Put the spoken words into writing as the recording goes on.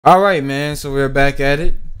All right, man. So we're back at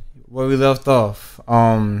it. Where we left off.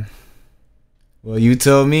 Well, you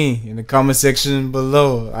tell me in the comment section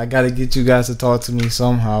below. I gotta get you guys to talk to me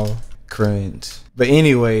somehow. Cringe. But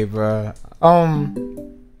anyway, bruh.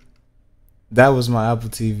 That was my Apple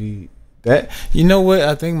TV. That, you know what?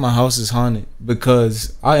 I think my house is haunted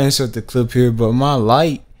because I insert the clip here, but my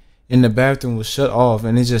light in the bathroom was shut off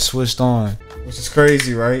and it just switched on, which is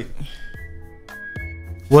crazy, right?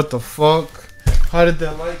 What the fuck? How did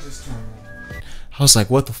that light just turn on? I was like,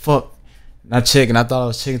 what the fuck? And I checked and I thought I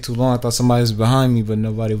was checking too long. I thought somebody was behind me, but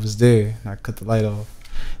nobody was there. And I cut the light off.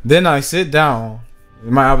 Then I sit down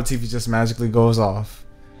and my Apple TV just magically goes off.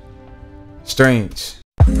 Strange.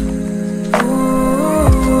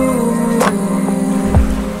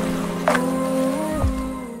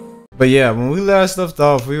 But yeah, when we last left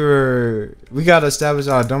off, we gotta establish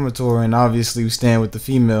our dormitory, and obviously we stand with the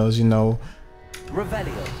females, you know.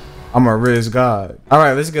 Revelio. I'm a Riz God.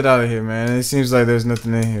 Alright, let's get out of here, man. It seems like there's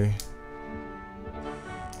nothing in here.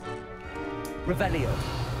 Revelio.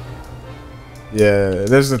 Yeah,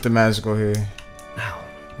 there's nothing magical here. Now,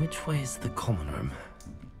 which way is the common room?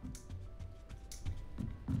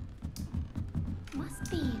 Must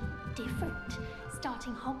be different,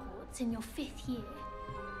 starting Hogwarts in your 5th year.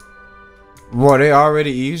 What, they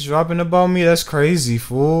already eavesdropping about me? That's crazy,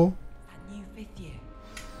 fool.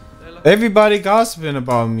 Everybody gossiping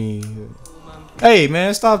about me. Hey,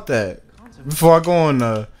 man, stop that. Before I go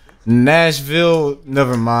on Nashville,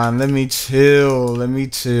 never mind. Let me chill. Let me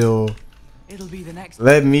chill. It'll be the next.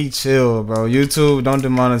 Let me chill, bro. YouTube, don't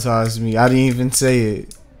demonetize me. I didn't even say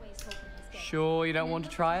it. Sure you don't want to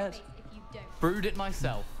try it? Brewed it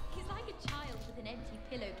myself. He's like a child with an empty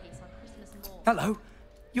pillowcase on Christmas morn. Hello,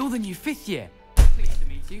 you're the new 5th year. Pleased to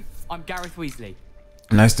meet you. I'm Gareth Weasley.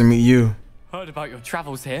 Nice to meet you. Heard about your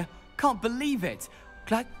travels here. Can't believe it.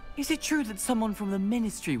 Glad. Is it true that someone from the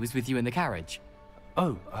ministry was with you in the carriage?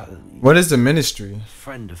 Oh, What is the ministry?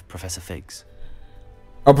 friend of Professor Fig's.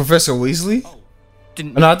 Oh, Professor Weasley? Oh,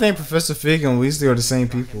 didn't. No, I think Professor Fig and Weasley are the same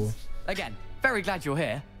people. Again, very glad you're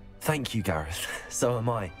here. Thank you, Gareth. So am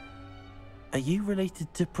I. Are you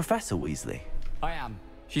related to Professor Weasley? I am.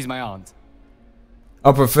 She's my aunt.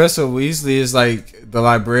 Oh, Professor Weasley is like the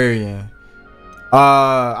librarian.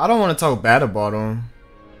 I don't want to talk bad about him.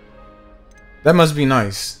 That must be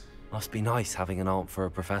nice. Must be nice having an aunt for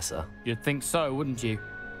a professor. You'd think so, wouldn't you?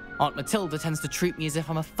 Aunt Matilda tends to treat me as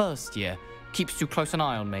if I'm a first year. Keeps too close an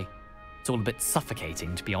eye on me. It's all a bit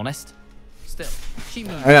suffocating, to be honest. Still, she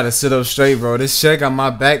means... I gotta sit up straight, bro. This check got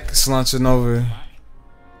my back slouching over.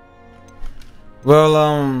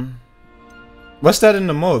 Well, what's that in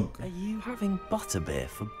the mug? Are you having butterbeer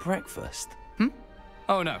for breakfast?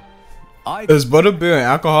 Oh no. Is butterbeer an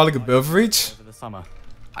alcoholic beverage? Over the summer.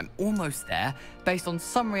 I'm almost there, based on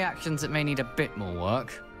some reactions that may need a bit more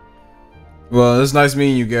work. Well, it's nice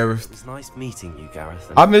meeting you, Gareth. It was nice meeting you, Gareth.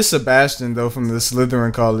 I miss Sebastian, though, from the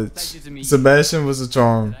Slytherin college. Sebastian was a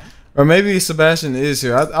charm. Or maybe Sebastian is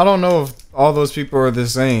here. I don't know if all those people are the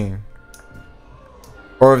same.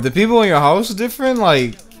 Or if the people in your house are different,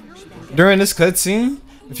 like, during this cutscene.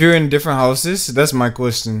 If you're in different houses, that's my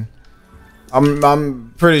question.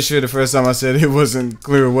 I'm pretty sure the first time I said it wasn't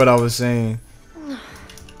clear what I was saying.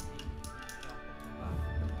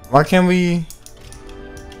 Why can't we...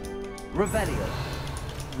 Revelio.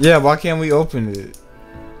 Yeah, why can't we open it?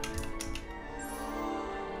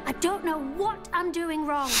 I don't know what I'm doing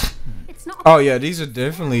wrong. It's not. Oh yeah, these are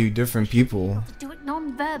definitely different people. Do it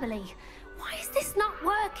non-verbally. Why is this not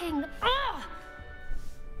working? Ugh!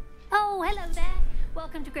 Oh, hello there.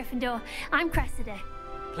 Welcome to Gryffindor. I'm Cressida.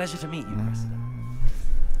 Pleasure to meet you, Cressida.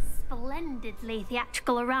 Splendidly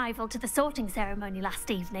theatrical arrival to the sorting ceremony last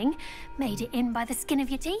evening. Made it in by the skin of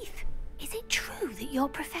your teeth. Is it true that you're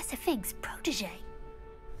Professor Fig's protege?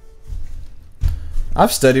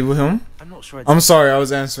 I've studied with him. I'm not sure. I'm sorry, I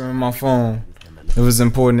was answering my phone. It was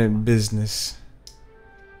important business.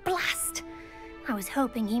 Blast! I was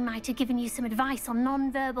hoping he might have given you some advice on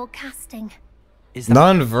non-verbal casting. Is that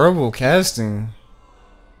Non-verbal casting?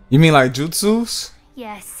 You mean like jutsus?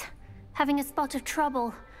 Yes, having a spot of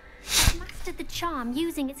trouble. I've mastered the charm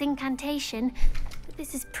using its incantation, but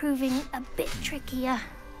this is proving a bit trickier.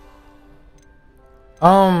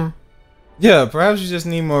 Yeah, perhaps you just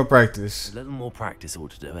need more practice. a little more practice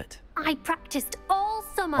ought to do it? I practiced all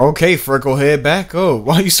summer. Okay, Frecklehead, back up.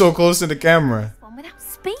 Why are you so close to the camera? One without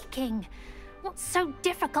speaking. What's so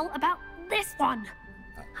difficult about this one?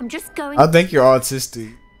 I'm just going. I think you're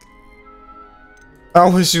autistic. I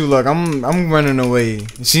wish you luck. I'm running away.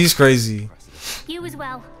 She's crazy. You as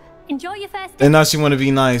well. Enjoy your first day. And now she want to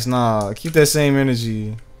be nice. Nah, keep that same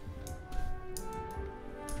energy.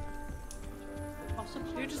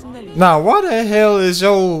 Nah, why the hell is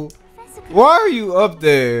yo? Why are you up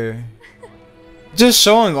there? Just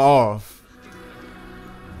showing off.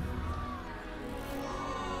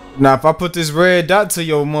 Now, if I put this red dot to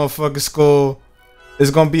your motherfucking skull,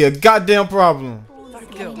 it's gonna be a goddamn problem.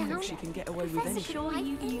 That girl thinks she can get away with anything. I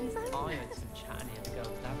heard some chat in the girls'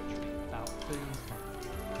 lavatory about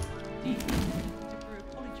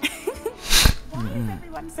Why is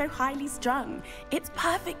everyone so highly strung? It's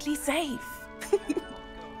perfectly safe.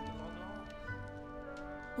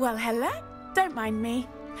 Well, hello. Don't mind me.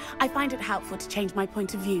 I find it helpful to change my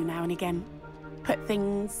point of view now and again. Put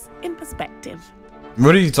things in perspective.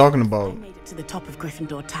 What are you talking I about? made it to the top of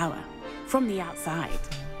Gryffindor Tower from the outside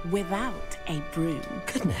without a broom.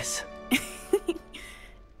 Goodness.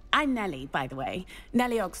 I'm Nelly, by the way.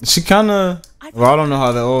 Nelly Oxford. She kinda. Well, I don't know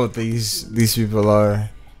how old these people are.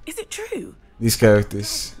 Is it true? These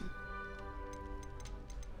characters.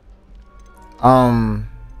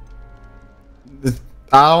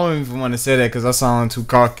 I don't even want to say that because I sound too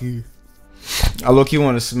cocky. I look, you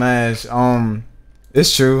want to smash.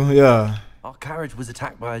 It's true, yeah. Our carriage was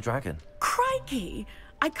attacked by a dragon. Crikey!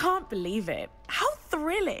 I can't believe it. How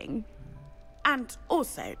thrilling. And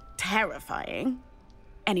also terrifying.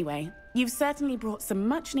 Anyway, you've certainly brought some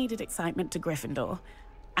much-needed excitement to Gryffindor.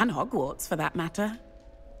 And Hogwarts, for that matter.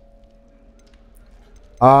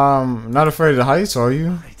 Not afraid of heights, are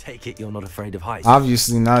you? I take it you're not afraid of heights.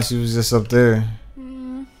 Obviously not. She was just up there.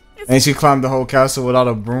 And she climbed the whole castle without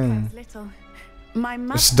a broom. Little. My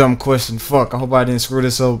mother It's a dumb question. Fuck. I hope I didn't screw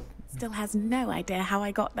this up. still has no idea how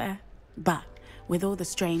I got there. But with all the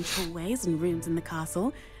strange hallways and rooms in the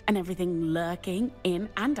castle, and everything lurking in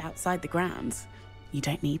and outside the grounds, you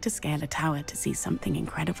don't need to scale a tower to see something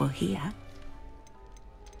incredible here.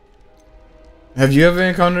 Have you ever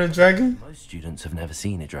encountered a dragon? Most students have never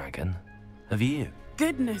seen a dragon. Have you?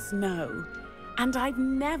 Goodness, no. And I've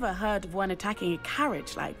never heard of one attacking a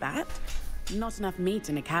carriage like that. Not enough meat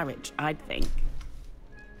in a carriage, I'd think.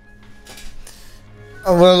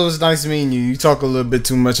 Oh, well, it was nice meeting you. You talk a little bit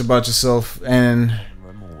too much about yourself, and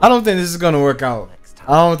I don't think this is gonna work out.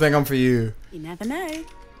 I don't think I'm for you. You never know.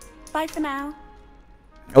 Bye for now.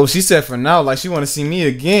 Oh, she said for now, like she want to see me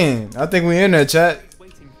again. I think we in there, chat.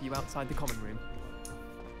 Waiting for you outside the common room.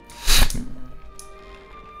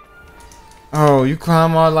 Oh, you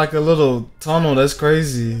climb out like a little tunnel. That's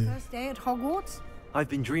crazy. First day at Hogwarts? I've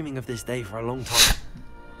been dreaming of this day for a long time.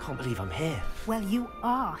 Can't believe I'm here. Well, you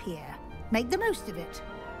are here. Make the most of it.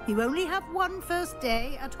 You only have one first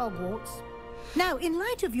day at Hogwarts. Now, in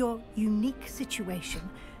light of your unique situation,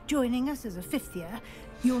 joining us as a fifth year,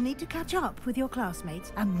 you'll need to catch up with your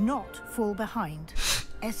classmates and not fall behind.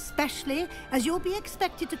 Especially as you'll be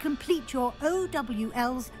expected to complete your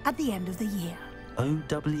OWLs at the end of the year.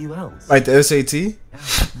 OWLs? Like the SAT?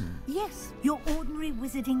 Yes, your ordinary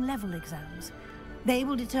wizarding level exams. They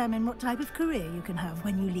will determine what type of career you can have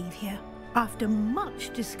when you leave here. After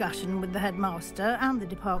much discussion with the headmaster and the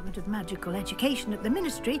Department of Magical Education at the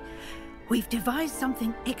Ministry, we've devised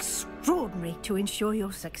something extraordinary to ensure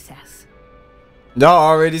your success. Y'all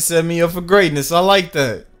already set me up for greatness. I like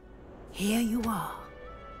that. Here you are.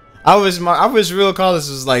 I wish real college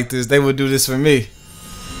was like this. They would do this for me.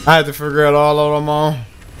 I had to figure it all out on my own.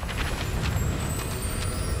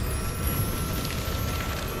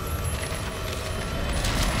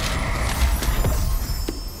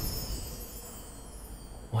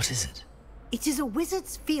 What is it? It is a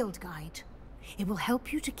wizard's field guide. It will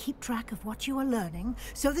help you to keep track of what you are learning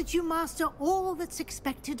so that you master all that's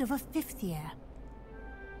expected of a fifth year.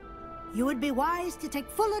 You would be wise to take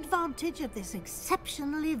full advantage of this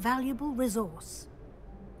exceptionally valuable resource.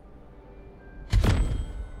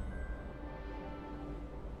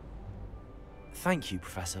 Thank you,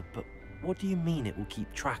 Professor, but what do you mean it will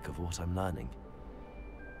keep track of what I'm learning?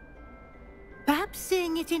 Perhaps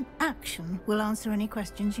seeing it in action will answer any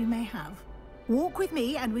questions you may have. Walk with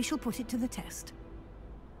me and we shall put it to the test.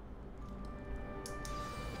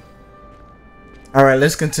 Alright,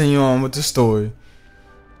 let's continue on with the story.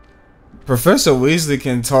 Professor Weasley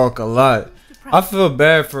can talk a lot. I feel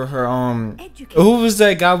bad for her. Who was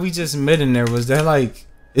that guy we just met in there? Was that like,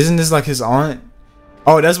 isn't this like his aunt?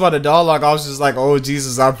 Oh, that's why the dialogue, I was just like, oh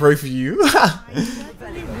Jesus, I pray for you. I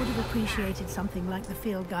would have appreciated something like the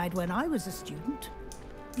field guide when I was a student.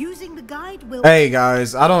 Using the guide will... Hey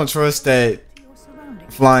guys, I don't trust that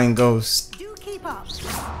flying ghost. Do keep up.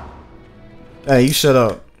 Hey, you shut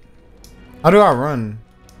up. How do I run?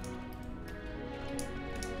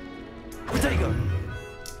 There you go.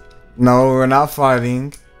 No, we're not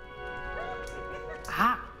fighting.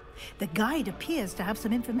 Ah, the guide appears to have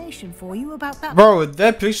some information for you about that... Bro, did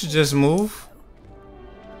that picture just move?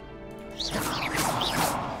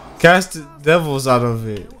 Cast the devils out of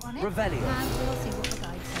it. Revelio. And we'll see what the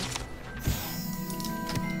guide says.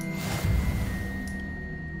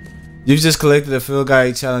 You've just collected a field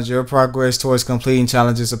guide challenge. Your progress towards completing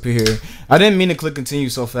challenges appear here. I didn't mean to click continue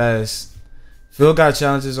so fast. Field guide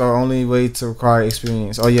challenges are only way to require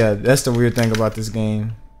experience. Oh yeah, that's the weird thing about this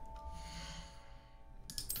game.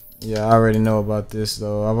 Yeah, I already know about this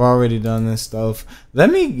though. I've already done this stuff.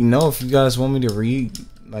 Let me know if you guys want me to read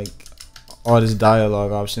like all this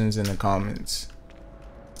dialogue options in the comments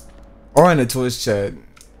or in the Twitch chat.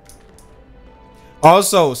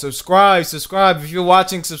 Also, subscribe if you're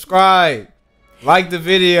watching. Subscribe, like the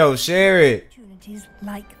video, share it. Opportunities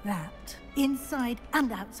like that, inside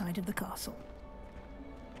and outside of the castle.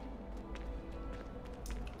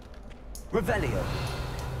 Revelio.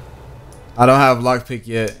 I don't have lockpick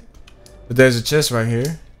yet, but there's a chest right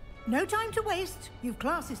here. No time to waste. You've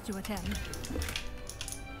classes to attend.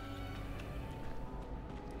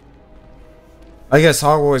 I guess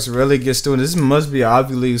Hogwarts really gets students. This must be an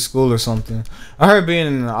Ivy League school or something. I heard being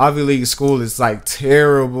in an Ivy League school is like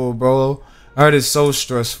terrible, bro. I heard it's so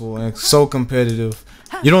stressful and so competitive.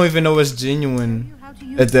 You don't even know it's genuine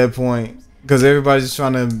at that point because everybody's just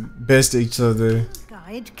trying to best each other.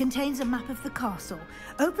 Guide contains a map of the castle.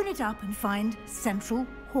 Open it up and find Central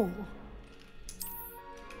Hall.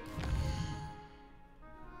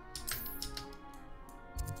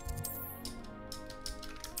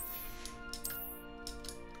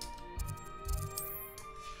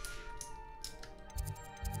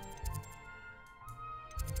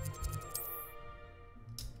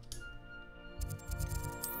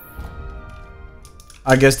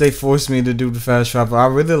 I guess they forced me to do the fast travel. I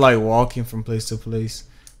really like walking from place to place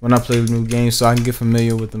when I play new games so I can get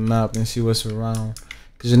familiar with the map and see what's around.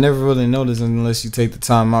 Because you never really notice unless you take the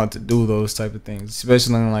time out to do those type of things.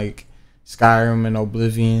 Especially in like Skyrim and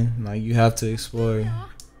Oblivion. Like you have to explore.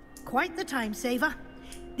 Quite the time saver.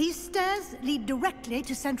 These stairs lead directly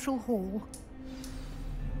to Central Hall.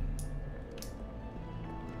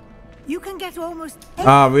 You can get almost We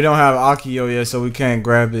don't have Akio yet, so we can't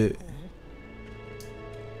grab it.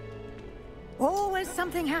 Always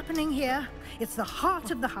something happening here. It's the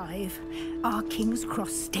heart of the hive. Our King's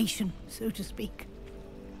Cross station, so to speak.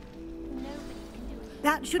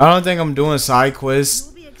 That should I don't think I'm doing side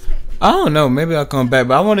quests. I don't know. Maybe I'll come back,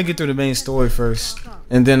 but I want to get through the main story first,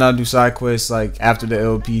 and then I'll do side quests like after the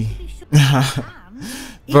LP.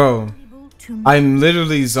 Bro, I'm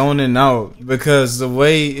literally zoning out because the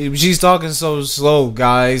way she's talking so slow,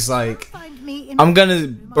 guys. Like, I'm gonna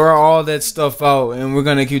blur all that stuff out, and we're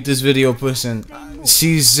gonna keep this video pushing.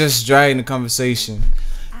 She's just dragging the conversation.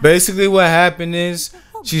 Basically, what happened is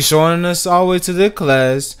she's showing us all the way to the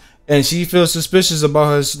class, and she feels suspicious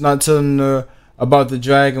about us not telling her about the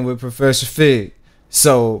dragon with Professor Fig.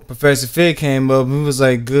 So Professor Fig came up and he was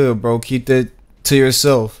like, "Good, bro, keep that to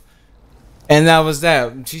yourself." And that was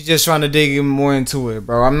that. She's just trying to dig even more into it,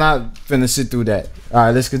 bro. I'm not finna sit through that. All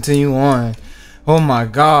right, let's continue on. Oh my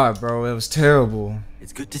God, bro, it was terrible.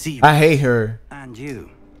 It's good to see you. I hate her. And you.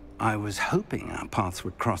 I was hoping our paths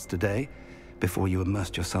would cross today before you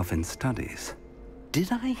immersed yourself in studies.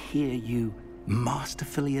 Did I hear you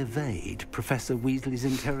masterfully evade Professor Weasley's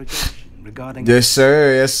interrogation regarding... Yes,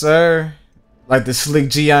 sir. Yes, sir. Like the slick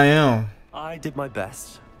GIM. I did my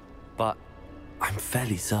best, but I'm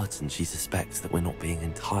fairly certain she suspects that we're not being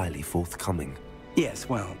entirely forthcoming. Yes,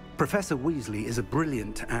 well, Professor Weasley is a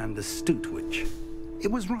brilliant and astute witch.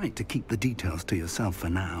 It was right to keep the details to yourself for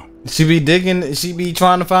now. She be digging, she be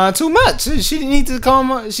trying to find too much. She need to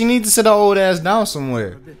calm, she need to sit her old ass down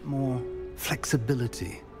somewhere. A bit more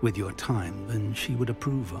flexibility with your time than she would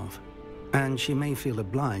approve of. And she may feel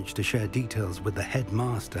obliged to share details with the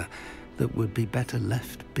headmaster that would be better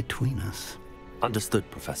left between us. Understood,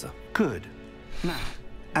 Professor. Good. Now,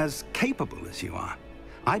 as capable as you are,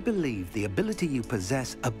 I believe the ability you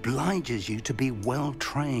possess obliges you to be well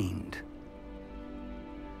trained.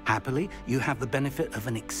 Happily, you have the benefit of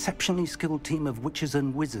an exceptionally skilled team of witches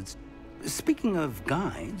and wizards. Speaking of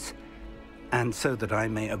guides, and so that I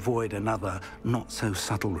may avoid another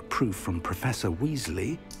not-so-subtle reproof from Professor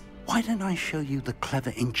Weasley, why don't I show you the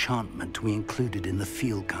clever enchantment we included in the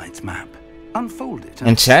field guide's map? Unfold it.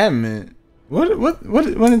 Enchantment? What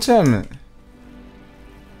enchantment?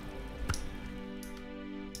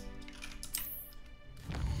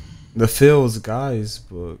 The Fields Guys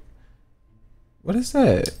book. What is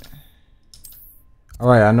that?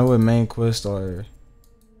 Alright, I know what main quests are.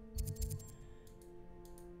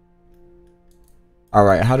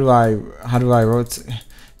 Alright, how do I rotate?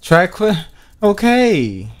 Track quest?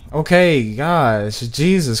 Okay, guys,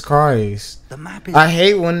 Jesus Christ. The map is I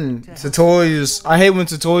hate when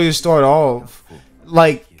tutorials start off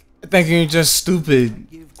like thinking you're just stupid.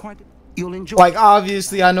 You'll enjoy. Like,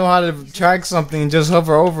 obviously, I know how to track something. Just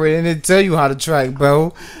hover over it and it tell you how to track,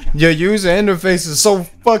 bro. Your user interface is so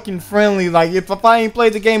fucking friendly. Like, if I ain't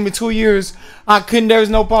played the game in 2 years, there's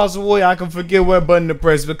no possible way I can forget what button to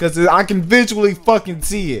press because I can visually fucking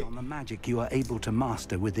see it. On the magic you are able to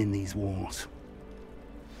master within these walls.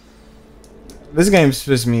 This game's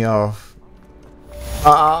pissed me off.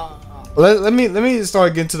 Let me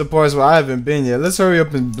start getting to the parts where I haven't been yet. Let's hurry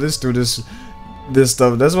up and blitz through this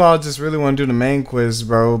stuff. That's why I just really want to do the main quest,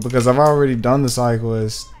 bro, because I've already done the side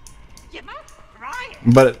quest.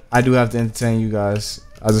 But I do have to entertain you guys.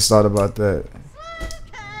 I just thought about that.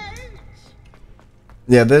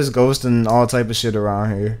 Yeah, there's ghosts and all type of shit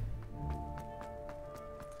around here.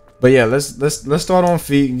 But yeah, let's start on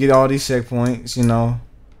feet and get all these checkpoints, you know.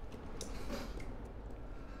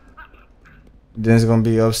 Then it's gonna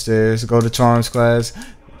be upstairs. Go to Charms class.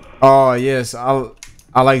 Oh yes, I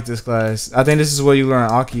like this class. I think this is where you learn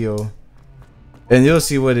Akio. And you'll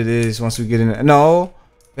see what it is once we get in there. No,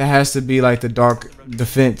 that has to be like the Dark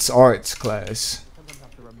Defense Arts class.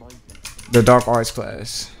 The Dark Arts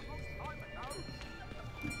class.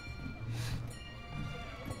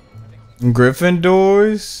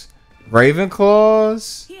 Gryffindors,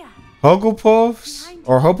 Ravenclaws, Hugglepuffs,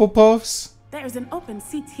 or Hufflepuffs. There is an open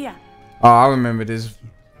seat here. Oh, I remember this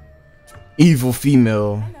evil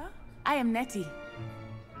female. Hello, I am Nettie.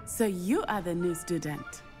 So you are the new student.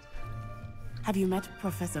 Have you met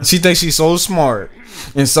Professor? She thinks she's so smart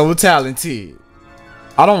and so talented.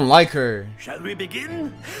 I don't like her. Shall we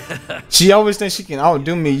begin? She always thinks she can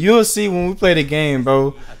outdo me. You'll see when we play the game,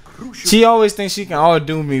 bro. She always thinks she can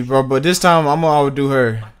outdo me, bro. But this time, I'm gonna outdo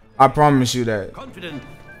her. I promise you that. Confident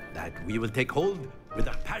that we will take hold with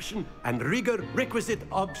the passion and rigor requisite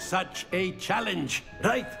of such a challenge.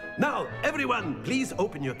 Right, now, everyone, please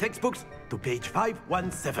open your textbooks to page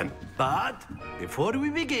 517. But before we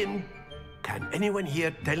begin, can anyone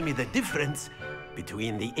here tell me the difference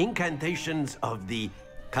between the incantations of the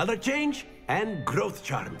color change and growth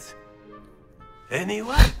charms?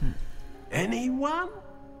 Anyone? Anyone?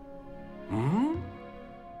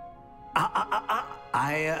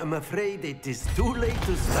 I am afraid it is too late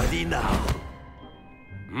to study now.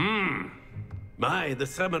 My, the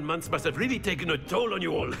summer months must have really taken a toll on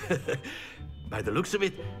you all. By the looks of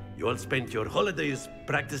it, you all spent your holidays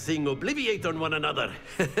practicing Obliviate on one another.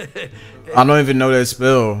 I don't even know that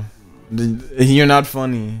spell. You're not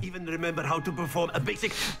funny. Even remember how to perform a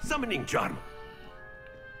basic summoning charm.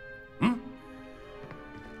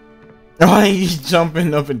 Why are you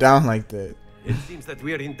jumping up and down like that? It seems that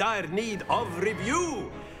we are in dire need of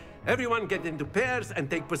review. Everyone get into pairs and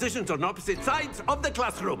take positions on opposite sides of the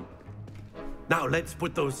classroom. Now let's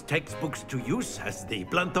put those textbooks to use as the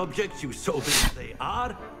blunt objects you so believe they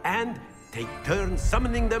are, and take turns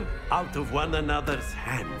summoning them out of one another's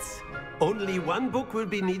hands. Only one book will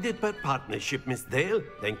be needed per partnership, Miss Dale.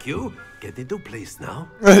 Thank you. Get into place now.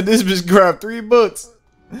 This bitch grabbed 3 books.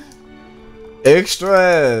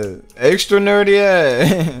 Extra nerdy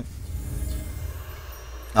ass.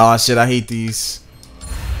 Oh shit, I hate these.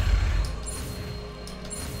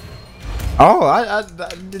 Oh, I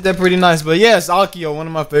did that pretty nice. But yes, Akio, one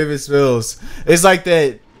of my favorite spells. It's like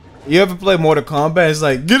that. You ever play Mortal Kombat? It's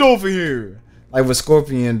like, get over here. Like what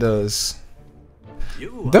Scorpion does.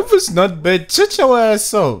 That was not bad. Shut your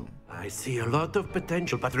ass up. I see a lot of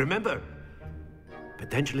potential, but remember,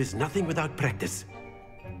 potential is nothing without practice.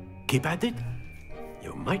 Keep at it.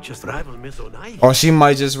 You might just rival Miss Onai. Or she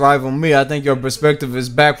might just rival me. I think your perspective is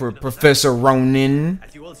backward, Professor Ronin.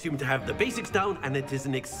 As you all seem to have the basics down, and it is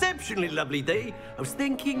an exceptionally lovely day, I was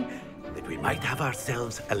thinking that we might have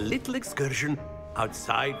ourselves a little excursion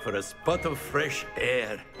outside for a spot of fresh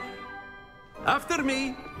air. After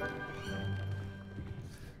me.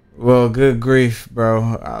 Well, good grief,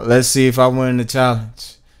 bro. Let's see if I win the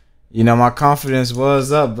challenge. You know, my confidence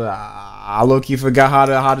was up, but I low-key forgot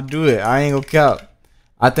how to do it. I ain't gonna count.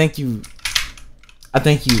 I think you I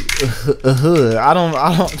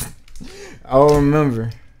don't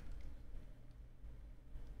remember.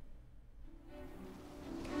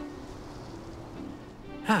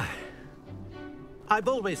 I've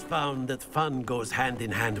always found that fun goes hand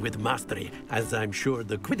in hand with mastery, as I'm sure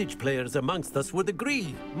the Quidditch players amongst us would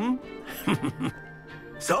agree.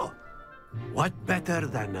 So, what better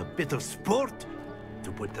than a bit of sport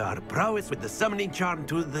to put our prowess with the summoning charm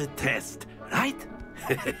to the test, right?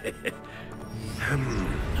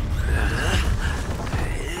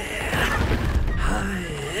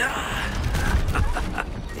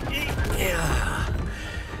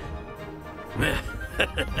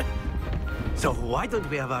 So why don't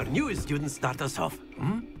we have our newest student start us off?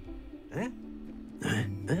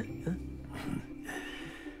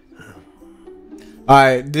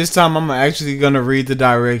 Alright, this time I'm actually gonna read the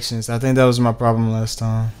directions. I think that was my problem last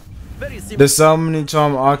time. Very simple. The summoning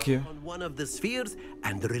charm Akio. On one of the spheres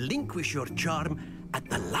and relinquish your charm at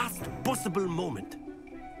the last possible moment.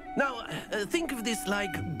 Now, think of this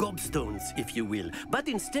like gobstones, if you will. But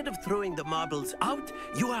instead of throwing the marbles out,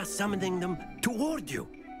 you are summoning them toward you.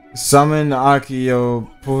 Summon Akio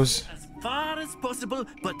pulse. As far as possible,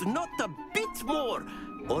 but not a bit more,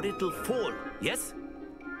 or it'll fall, yes?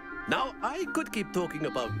 Now, I could keep talking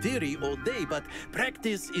about theory all day, but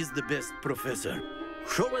practice is the best professor.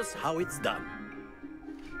 Show us how it's done.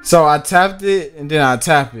 So I tapped it and then I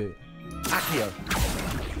tap it. Akio.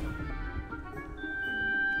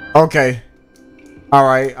 Okay.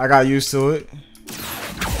 Alright, I got used to it.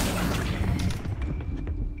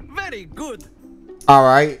 Very good.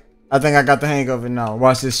 Alright. I think I got the hang of it now.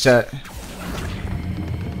 Watch this chat.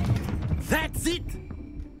 That's it.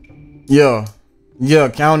 Yeah. Yeah,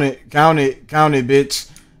 count it, bitch.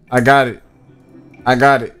 I got it.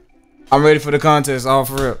 I'm ready for the contest, all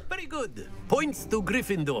for real. Very good. Points to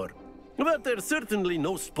Gryffindor. But there's certainly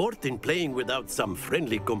no sport in playing without some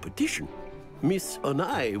friendly competition. Miss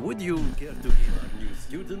Onai, would you care to give our new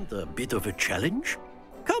student a bit of a challenge?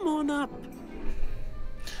 Come on up.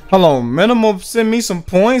 Hold on, minimum send me some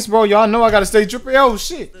points, bro. Y'all know I gotta stay trippy. Oh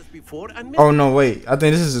shit. Oh no, wait. I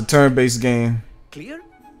think this is a turn-based game. Clear?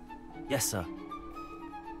 Yes, sir.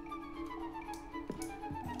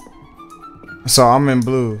 So I'm in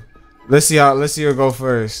blue. Let's see her go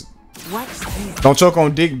first. Don't choke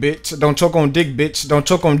on dick, bitch. Don't choke on dick, bitch. Don't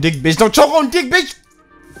choke on dick, bitch. Don't choke on dick, bitch.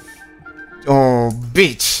 Oh,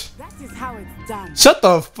 bitch. That is how it's done. Shut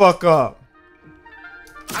the fuck up.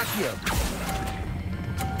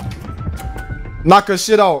 Knock her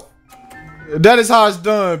shit off. That is how it's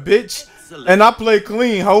done, bitch. And I play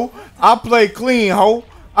clean, ho. I play clean, ho.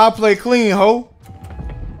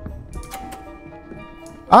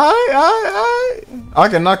 Alright. I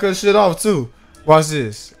can knock her shit off too. Watch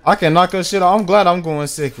this. I can knock her shit off. I'm glad I'm going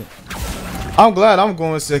second.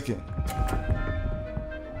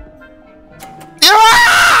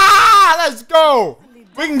 Yeah! Let's go.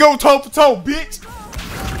 We can go toe for toe, bitch.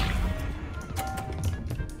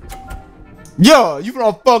 Yeah, you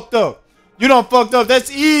done fucked up. That's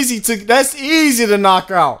easy to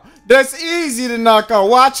knock out.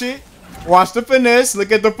 Watch it. Watch the finesse.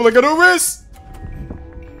 Look at the flick of the wrist.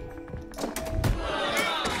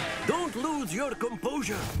 Don't lose your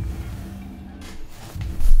composure.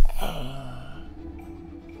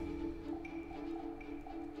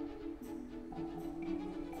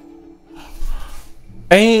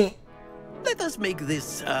 Let us make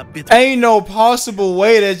this a bit. Ain't no possible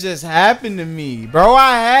way that just happened to me, bro.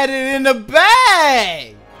 I had it in the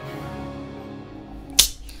bag.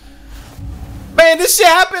 Man, this shit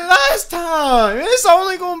happened last time. It's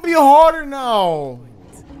only gonna be harder now.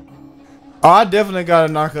 Oh, I definitely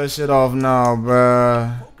gotta knock her shit off now,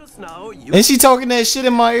 bruh. And she talking that shit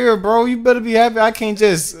in my ear, bro. You better be happy I can't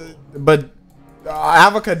just,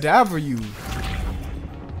 abracadabra you.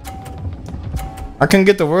 I couldn't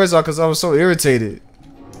get the words out because I was so irritated.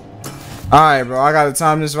 Alright, bro. I gotta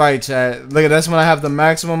time this right, chat. Look, that's when I have the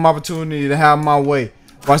maximum opportunity to have my way.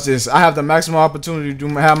 Watch this. I have the maximum opportunity to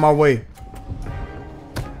have my way.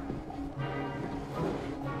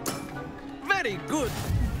 Very good.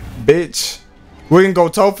 Bitch. We can go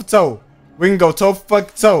toe for toe.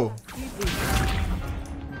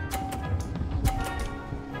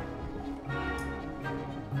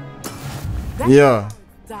 Yeah.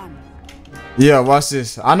 Yeah, watch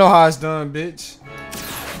this. I know how it's done, bitch.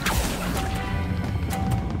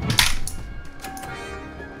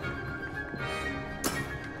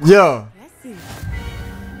 Yeah.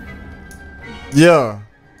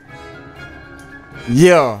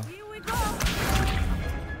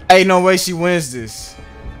 Ain't no way she wins this.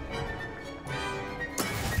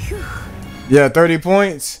 Yeah, 30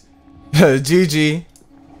 points. GG.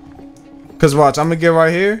 Cause watch, I'm gonna get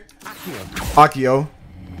right here. Akio.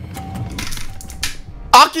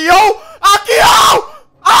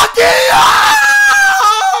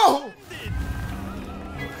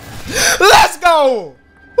 Let's go.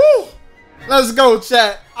 Woo. Let's go,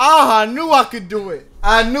 chat. I knew I could do it.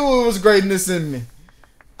 I knew it was greatness in me.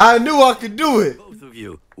 I knew I could do it. Both of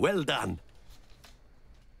you, well done.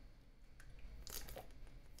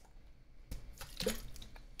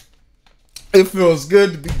 It feels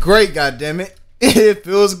good to be great, goddammit. It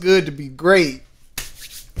feels good to be great.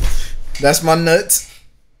 That's my nuts.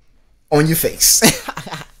 On your face.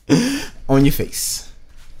 On your face.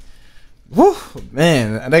 Woo,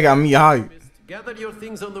 man, they got me hyped. Gather your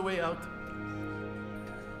things on the way out.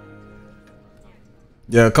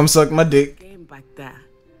 Yeah, come suck my dick. Game back there.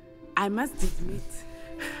 I must admit,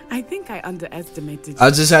 I think I underestimated you. I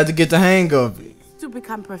just had to get the hang of it. To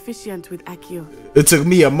become proficient with Accio. It took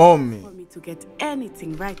me a moment. For me to get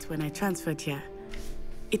anything right when I transferred here.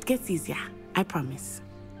 It gets easier, I promise.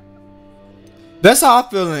 That's how I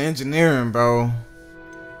feel in engineering, bro.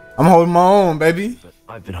 I'm holding my own, baby. But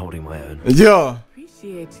I've been holding my own. Yeah.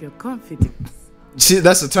 Appreciate your confidence. Shit,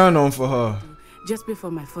 that's a turn on for her. Just before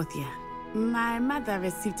my 4th year, my mother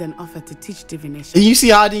received an offer to teach divination. And you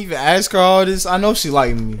see how I didn't even ask her all this? I know she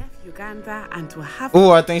liked me. Left Uganda and to have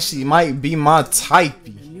Oh, I think she might be my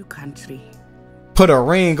typey. a new country. Put a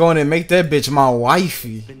ring on it and make that bitch my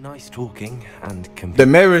wifey. Been nice talking and The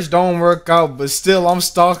marriage don't work out, but still I'm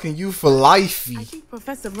stalking you for I lifey. think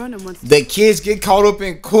Professor Ronan wants to The kids get caught up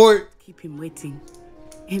in court. keep him waiting.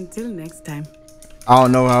 Until next time. I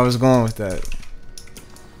don't know how I was going with that.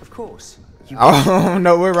 Of course. I don't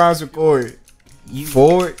know what rhymes with court. You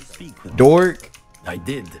Forward, speak with dork, I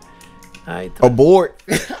did. I thought abort.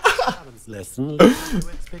 Adam's lesson led to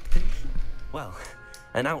expectation. Well,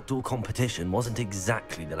 an outdoor competition wasn't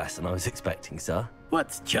exactly the lesson I was expecting, sir.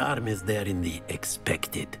 What charm is there in the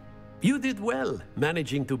expected? You did well,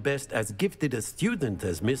 managing to best as gifted a student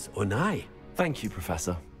as Miss Onai. Thank you,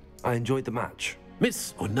 Professor. I enjoyed the match.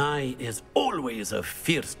 Miss Onai is always a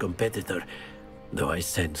fierce competitor, though I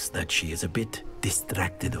sense that she is a bit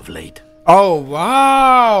distracted of late. Oh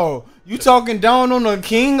wow, you talking down on a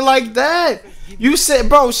king like that? You said,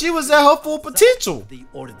 bro, she was at her full potential. The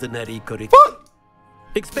ordinary curriculum. Fuck.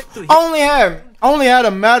 Expect to I only had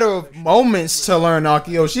a matter of moments to learn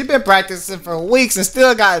Accio. She been practicing for weeks and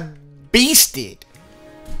still got beasted.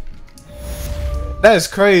 That's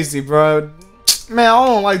crazy, bro. Man, I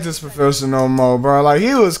don't like this professor no more, bro. Like,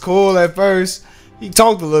 he was cool at first. He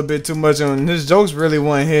talked a little bit too much, and his jokes really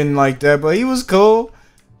weren't hitting like that. But he was cool.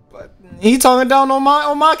 But he talking down on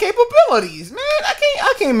my capabilities, man.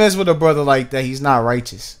 I can't mess with a brother like that. He's not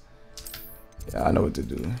righteous. Yeah, I know what to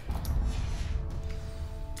do.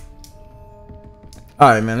 All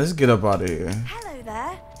right, man. Let's get up out of here. Hello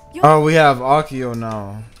there. Oh, we have Accio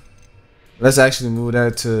now. Let's actually move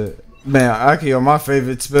that to, man, Accio, my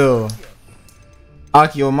favorite spell.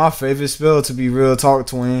 Accio, my favorite spell, to be real talk,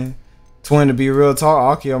 twin. Twin, to be real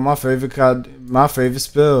talk. Accio, my favorite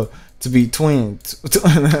spell, to be twin.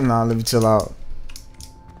 Nah, let me chill out.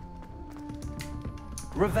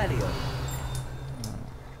 Revelio.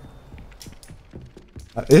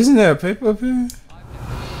 Isn't there a paper up here?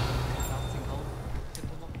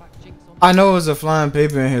 I know there's a flying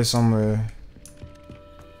paper in here somewhere.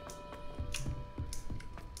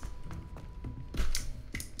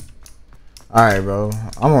 Alright, bro.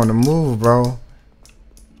 I'm on the move, bro.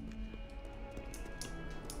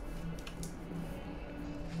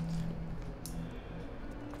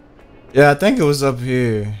 Yeah, I think it was up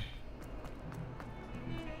here.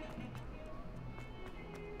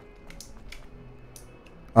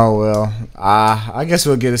 Oh well. I guess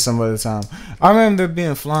we'll get it some other time. I remember there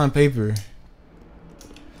being flying paper. Is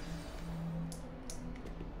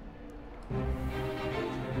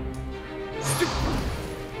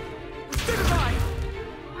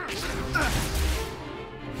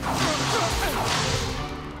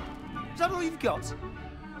that all you've got?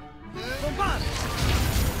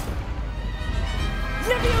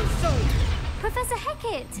 Professor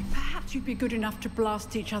Hecat! Perhaps you'd be good enough to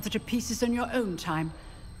blast each other to pieces in your own time.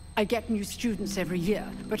 I get new students every year,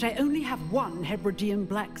 but I only have one Hebridean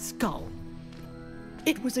black skull.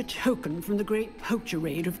 It was a token from the Great Poacher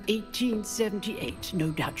Raid of 1878.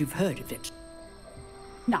 No doubt you've heard of it.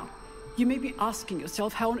 Now, you may be asking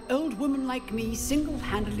yourself how an old woman like me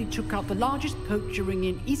single-handedly took out the largest poacher ring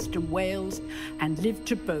in eastern Wales and lived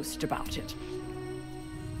to boast about it.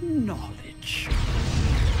 Knowledge.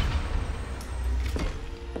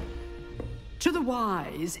 To the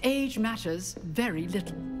wise, age matters very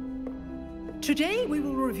little. Today we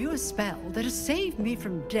will review a spell that has saved me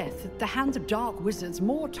from death at the hands of dark wizards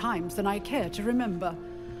more times than I care to remember.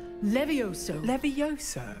 Levioso.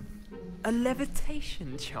 Levioso? A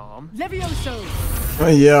levitation charm? Levioso!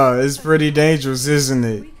 Yeah, it's pretty dangerous, isn't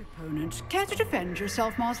it? Weak opponent. Care to defend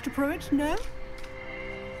yourself, Master Pruitt? No?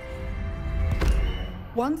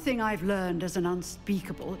 One thing I've learned as an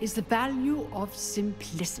unspeakable is the value of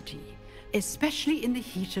simplicity, especially in the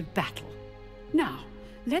heat of battle. Now,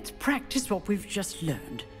 let's practice what we've just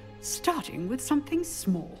learned, starting with something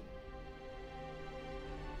small.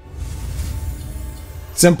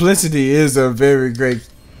 Simplicity is a very great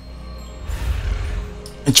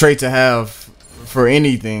trait to have for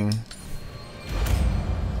anything,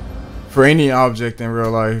 for any object in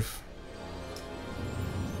real life.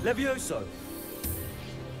 Levioso.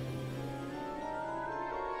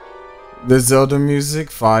 The Zelda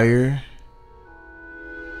music, fire.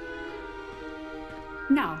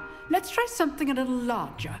 Now, let's try something a little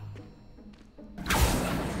larger.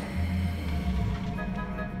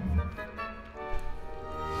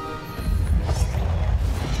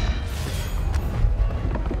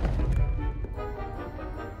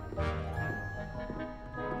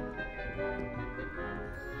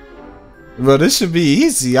 Well, this should be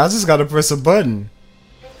easy. I just gotta press a button.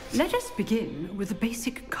 Let us begin with the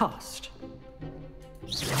basic cast.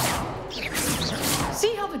 See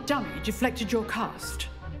how the dummy deflected your cast?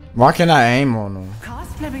 Why can't I aim on them?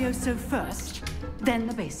 Cast Levioso first, then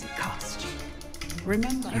the basic cast.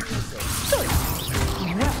 Remember? Good.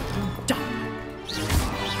 Well done.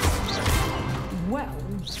 Well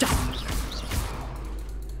done.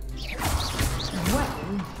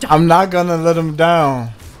 Well done. I'm not gonna let him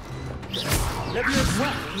down. Well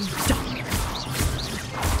done.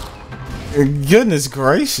 Goodness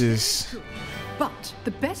gracious. But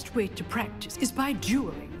the best way to practice is by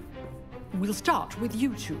dueling. We'll start with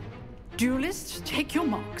you two. Duelists, take your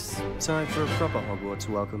marks. Time for a proper Hogwarts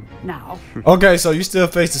welcome. Now. Okay, so you still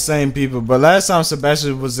face the same people, but last time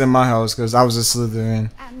Sebastian was in my house because I was a Slytherin.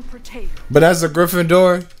 And Protego. But as a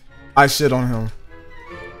Gryffindor, I shit on him.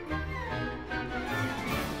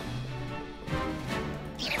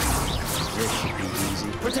 This should be easy.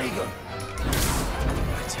 Protego!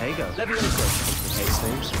 Protego? Levioso. Case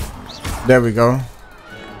names. There we go.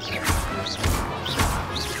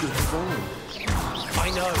 Good form. I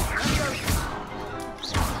know.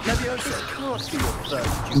 Levioso can't be your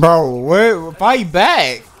first duel. Bro, where? Fight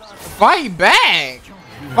back. Fight back.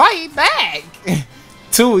 Fight back.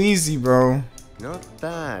 Too easy, bro. Not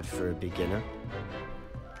bad for a beginner.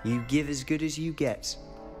 You give as good as you get.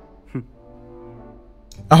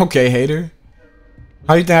 Okay, hater.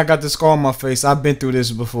 How you think I got the scar on my face? I've been through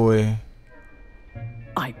this before.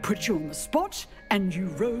 I put you on the spot, and you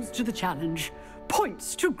rose to the challenge.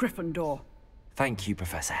 Points to Gryffindor. Thank you,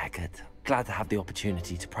 Professor Hecat. Glad to have the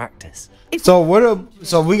opportunity to practice. So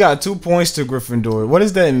so we got 2 points to Gryffindor. What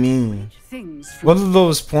does that mean? What are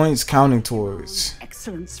those points counting towards?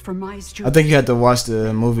 Excellence from my I students. think you had to watch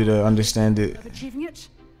the movie to understand it. Of achieving it,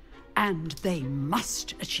 and they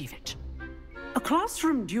must achieve it. A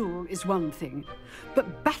classroom duel is one thing,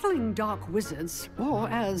 but battling dark wizards, or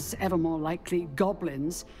as ever more likely,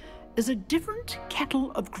 goblins, is a different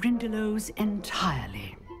kettle of Grindylows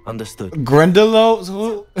entirely. Understood. Grindylows?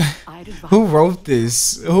 Who wrote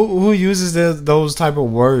this? Who uses those type of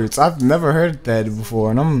words? I've never heard that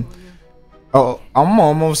before, and I'm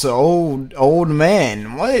almost an old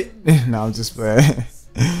man. What? No, I'm just playing.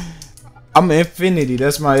 I'm infinity.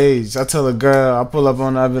 That's my age. I tell a girl, I pull up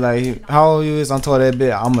on her, I be like, how old you is? I told that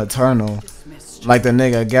bitch, I'm eternal. Like the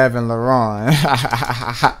nigga Gavin Laurent.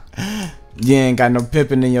 You ain't got no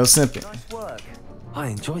pimping in your simping. Nice work. I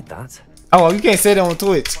enjoyed that. Oh, you can't say that on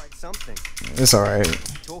Twitch. Quite something. It's alright.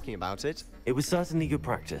 Talking about it. It was certainly good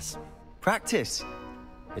practice. Practice.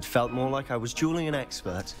 It felt more like I was dueling an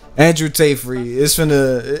expert. Andrew Tate free. It's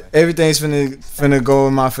everything's finna go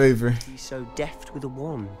in my favor. Be so deft with a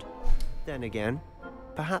wand. Then again,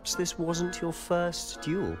 perhaps this wasn't your first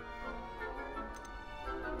duel.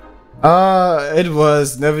 It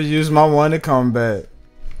was. Never used my one in combat.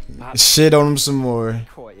 Shit on him some more.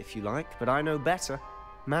 Quite if you like, but I know better.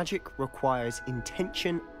 Magic requires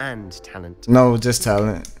intention and talent. No, just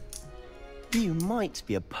talent. You might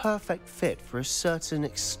be a perfect fit for a certain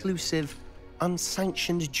exclusive,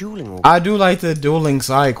 unsanctioned dueling. I do like the dueling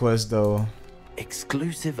side quest though.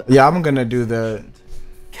 Exclusive. Yeah, I'm gonna do that.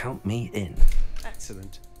 Count me in.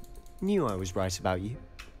 Excellent. Knew I was right about you.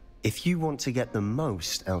 If you want to get the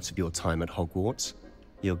most out of your time at Hogwarts,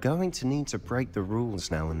 you're going to need to break the rules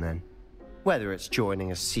now and then. Whether it's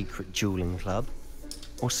joining a secret dueling club,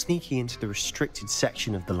 or sneaking into the restricted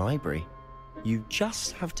section of the library, you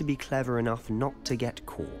just have to be clever enough not to get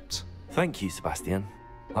caught. Thank you, Sebastian.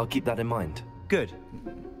 I'll keep that in mind. Good.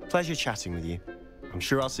 Pleasure chatting with you. I'm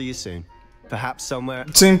sure I'll see you soon. Perhaps somewhere.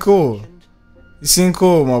 You seem cool. You seem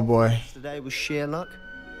cool, my boy. Today was sheer luck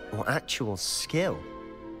or actual skill.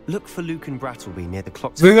 Look for Luke and Brattleby near the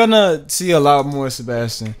clock. We're gonna see a lot more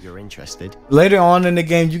Sebastian. You're interested. Later on in the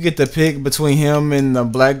game, you get to pick between him and the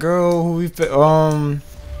black girl who we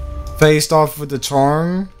faced off with the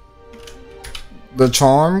charm. The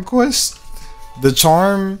charm quest? The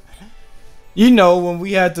charm? You know, when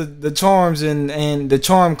we had the charms and the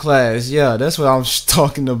charm class. Yeah, that's what I was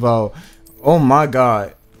talking about. Oh my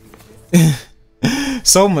god.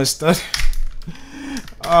 So much stuff.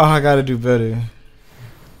 Oh, I gotta do better.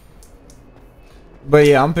 But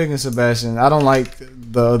yeah, I'm picking Sebastian. I don't like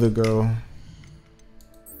the other girl.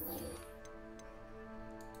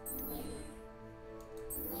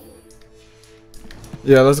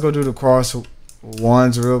 Yeah, let's go do the cross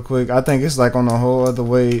ones real quick. I think it's like on the whole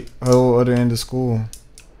other end of school.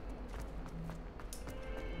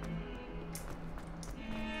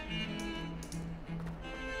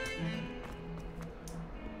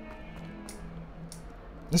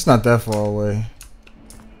 It's not that far away.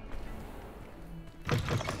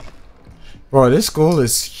 Bro, this school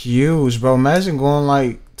is huge, bro. Imagine going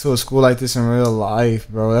like to a school like this in real life,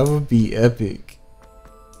 bro. That would be epic.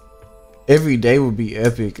 Every day would be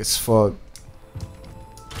epic as fuck.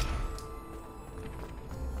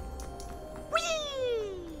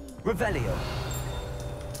 Revelio.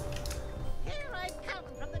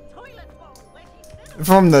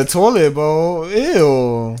 From the toilet bowl?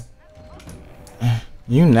 Ew.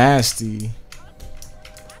 You nasty.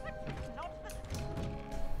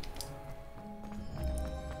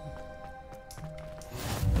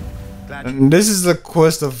 And this is the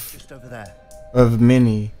quest of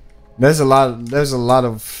many. There's a lot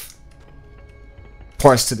of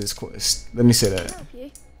parts to this quest. Let me say that.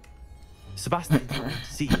 Sebastian,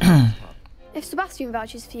 see you. If Sebastian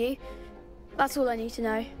vouches for you, that's all I need to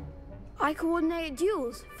know. I coordinate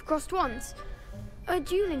duels for crossed ones. A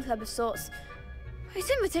dueling club of sorts. It's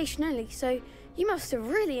invitation only, so you must have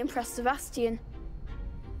really impressed Sebastian.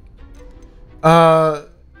 I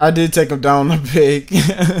did take him down a pig.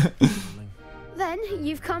 Then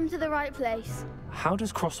you've come to the right place. How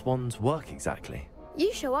does cross wands work exactly?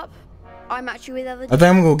 You show up, I match you with other. I think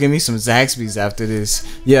I'm gonna go get me some Zaxby's after this.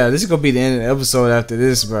 Yeah, this is gonna be the end of the episode after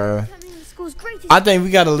this, bro. I think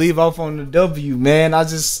we gotta leave off on the W, man.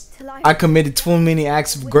 I committed too many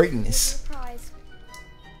acts of greatness.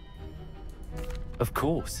 Of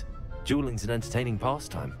course. Dueling's an entertaining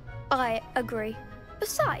pastime. I agree.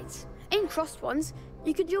 Besides, in crossed ones,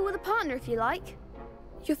 you could duel with a partner if you like.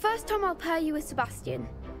 Your first time I'll pair you with Sebastian.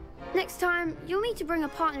 Next time, you'll need to bring a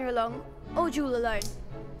partner along, or duel alone.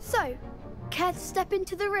 So, care to step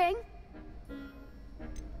into the ring?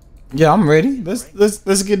 Yeah, I'm ready.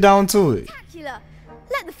 Let's get down to it. Spectacular!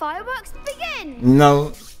 Let the fireworks begin!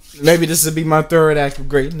 No, maybe this will be my third act of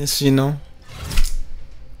greatness, you know?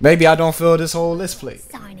 Maybe I don't feel this whole let's play.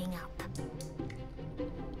 Signing up.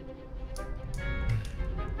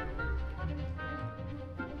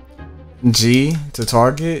 G to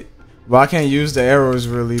target? Well, I can't use the arrows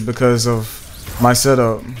really because of my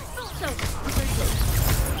setup.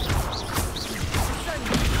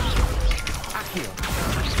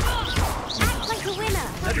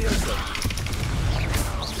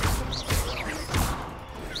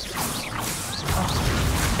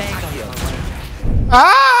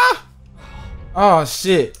 Ah! Oh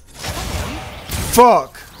shit.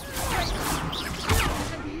 Fuck.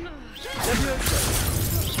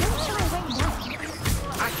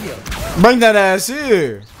 Bring that ass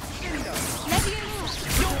here.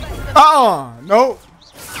 Nope.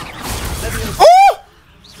 Oh!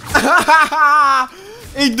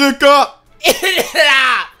 He took up.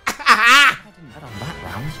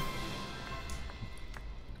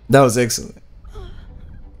 That was excellent.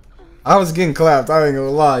 I was getting clapped. I ain't gonna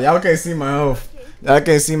lie. Y'all can't see my health. I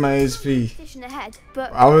can't see my HP. Ahead,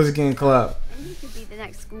 but I was getting clapped. And you could be the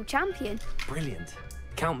next school champion. Brilliant.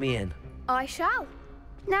 Count me in. I shall.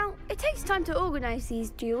 Now, it takes time to organise these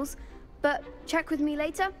duels, but check with me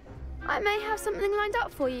later. I may have something lined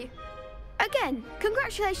up for you. Again,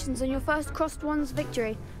 congratulations on your first crossed ones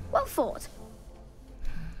victory. Well fought.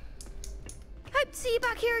 Hope to see you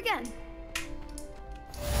back here again.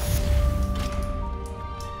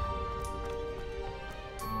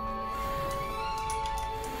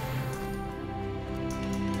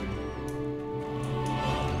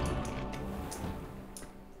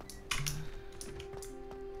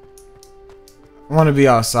 I want to be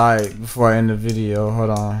outside before I end the video. Hold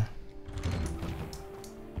on.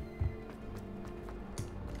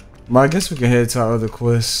 Well, I guess we can head to our other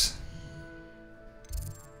quests.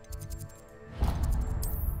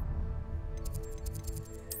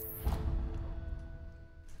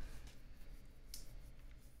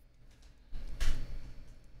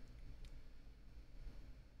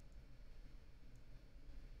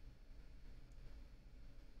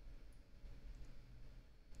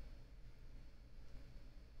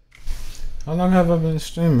 How long have I been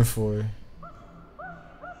streaming for?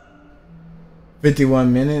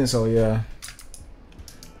 51 minutes. Oh yeah.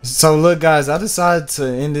 So look, guys, I decided to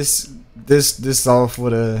end this off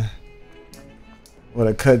with a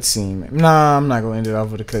cutscene. Nah, I'm not gonna end it off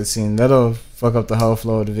with a cutscene. That'll fuck up the whole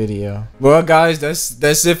flow of the video. Well, guys,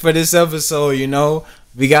 that's it for this episode. You know,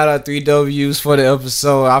 We got our 3 W's for the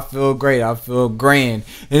episode. I feel great. I feel grand.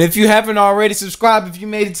 And if you haven't already, subscribe if you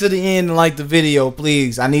made it to the end and like the video,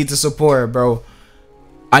 please. I need the support, bro.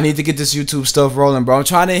 I need to get this YouTube stuff rolling, bro. I'm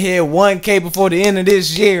trying to hit 1K before the end of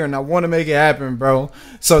this year, and I want to make it happen, bro.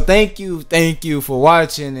 So thank you for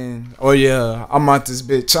watching. And oh yeah, I'm out this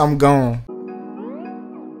bitch. I'm gone.